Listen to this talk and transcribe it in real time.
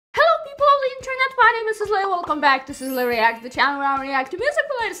my name is Sisley. Welcome back to Sisley React, the channel where I react to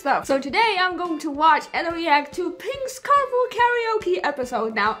music-related stuff. So today I'm going to watch and react to Pink's Carpool Karaoke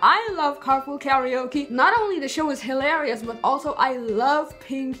episode. Now, I love Carpool Karaoke. Not only the show is hilarious, but also I love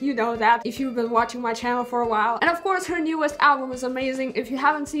Pink. You know that if you've been watching my channel for a while. And of course, her newest album is amazing. If you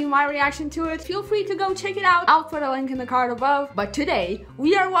haven't seen my reaction to it, feel free to go check it out. I'll put a link in the card above. But today,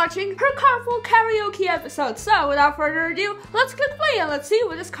 we are watching her Carpool Karaoke episode. So without further ado, let's click play and let's see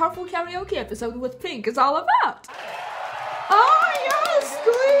what this Carpool Karaoke episode with Pink is all about. Oh yes,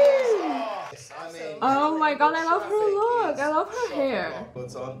 queen! Oh my god, I love her look. I love her hair.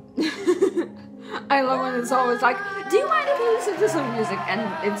 What's on? I love when it's always like, do you mind if you listen to some music? And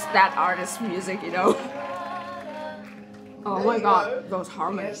it's that artist's music, you know? Oh my god, those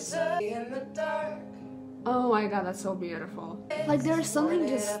harmonies. Oh my god, that's so beautiful. Like, there's something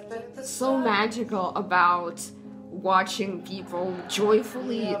just so magical about watching people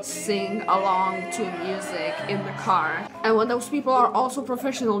joyfully sing along to music in the car. And when those people are also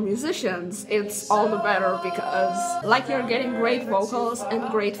professional musicians, it's all the better because like you're getting great vocals and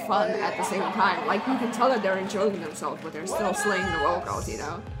great fun at the same time. Like you can tell that they're enjoying themselves, but they're still slaying the vocals, you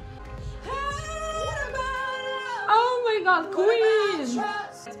know? Oh my god, queen!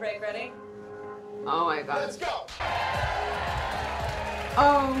 Let's break, ready? Oh my god. Let's go!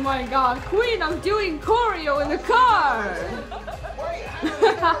 Oh my god, queen, I'm doing choreo in the car! Wait,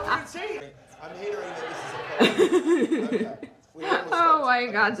 I'm hearing that this is okay. Oh my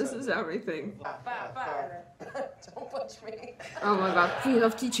god, this is everything. Fire. Don't punch me. Oh my god, queen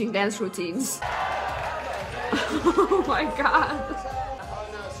of teaching dance routines. Oh my god. Oh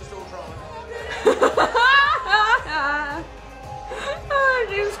no, it's just all drama. Oh,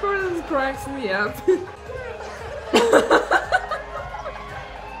 James Corden cracks me up.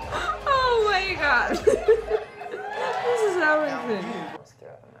 Oh my god. This is everything.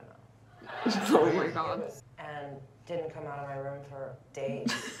 Oh my god. And didn't come out of my room for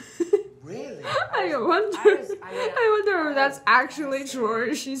days. Really? I wonder if that's actually true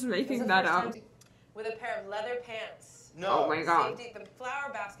or she's making that up. With a pair of leather pants. No. Oh my god. Safety, the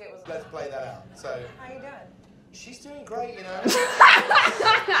flower basket was. Let's play that out. So, How you doing? she's doing great, you know. She's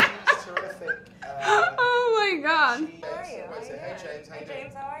terrific. Oh my god. How are you? Wait, say, hey James, how you doing?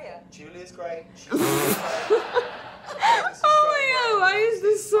 James, how are you? Julia's great. She's great. Oh my god, why is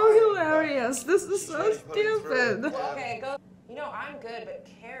this so hilarious? This is so stupid. Okay, go. You know, I'm good, but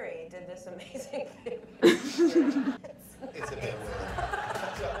Carrie did this amazing thing. It's a bit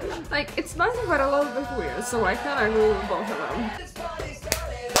weird. Like, it's nothing but a little bit weird, so I kinda agree with both of them.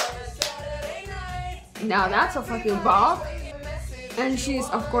 Now that's a fucking bop. And she's,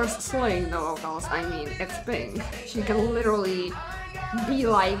 of course, slaying the vocals. I mean, it's Pink. She can literally be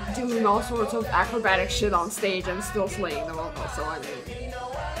like doing all sorts of acrobatic shit on stage and still slaying the vocals, so I mean,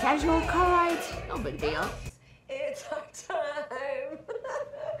 casual car ride, no big deal. It's our time.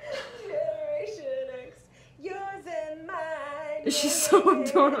 Generation X, yours and mine. She's so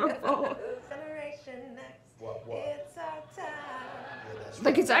adorable. Generation X, What? it's our time. Yeah, that's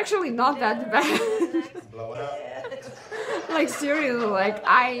Like, it's actually not that bad. blow it up. Like, seriously, like,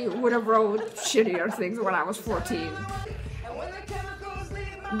 I would have wrote shittier things when I was 14.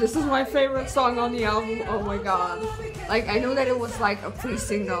 This is my favorite song on the album, oh my god. Like, I know that it was like a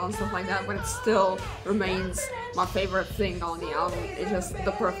pre-single and stuff like that, but it still remains my favorite thing on the album. It's just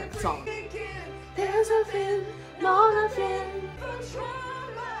the perfect song. There's a film, not a film.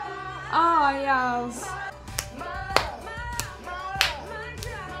 Oh, yes.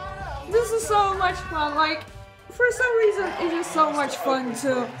 This is so much fun, like, for some reason, it's just so much fun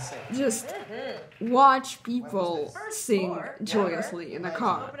to just watch people sing joyously in the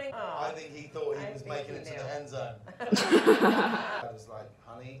car. I think he thought he was making it to the end zone. I was like,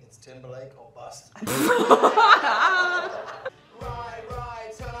 honey, it's Timberlake or bust.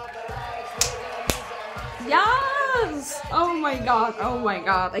 Yes! Oh my god, oh my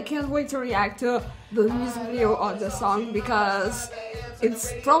god. I can't wait to react to the music video on this song because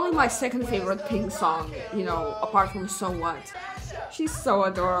it's probably my second favorite Pink song, you know, apart from So What. She's so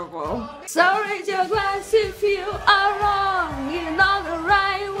adorable. So raise your glass if you are wrong in all the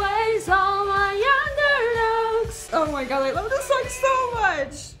right ways, all my underdogs. Oh my god, I love this song so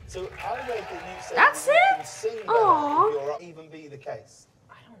much. So I read that you said That's you it? can sing better Aw. if you're even be the case.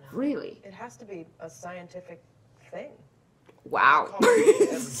 I don't know. Really? It has to be a scientific thing. Wow.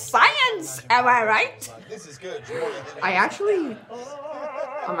 Science! Am I right? Like, this is good. I'm actually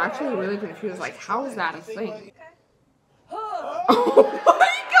really confused. Like, how is that a thing? Oh. Oh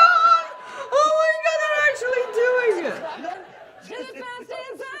my god! Oh my god, they're actually doing it!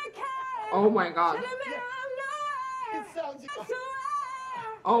 Oh my god. It sounds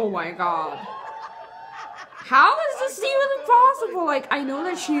Oh my god. How is this even possible? Like, I know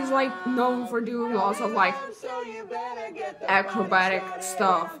that she's like known for doing lots of like acrobatic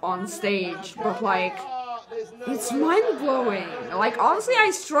stuff on stage, but like, it's mind-blowing. Like, honestly,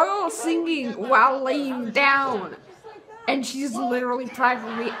 I struggle singing while laying down, and she's literally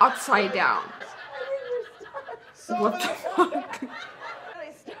practically upside down. What the fuck?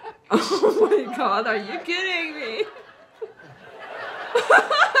 Oh my god, are you kidding me?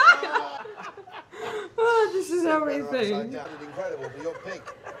 Oh, this is everything.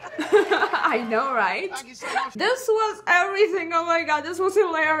 I know, right? This was everything. Oh my god, this was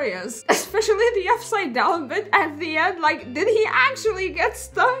hilarious. Especially the upside down bit at the end. Like, did he actually get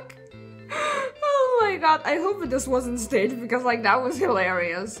stuck? Oh my god, I hope this wasn't staged because like that was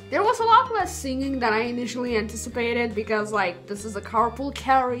hilarious. There was a lot less singing than I initially anticipated because like this is a carpool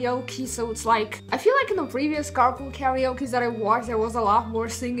karaoke, so it's like I feel like in the previous carpool karaokes that I watched there was a lot more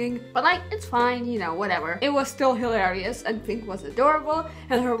singing, but like it's fine, you know, whatever. It was still hilarious and Pink was adorable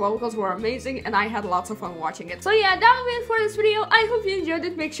and her vocals were amazing and I had lots of fun watching it. So yeah, that will be it for this video. I hope you enjoyed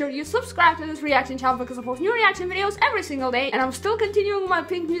it. Make sure you subscribe to this reaction channel because I post new reaction videos every single day, and I'm still continuing my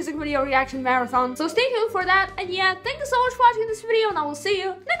Pink music video reaction marathon, so stay tuned for that. And yeah, thank you so much for watching this video and I will see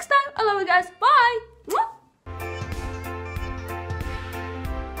you next time. I love you guys. Bye.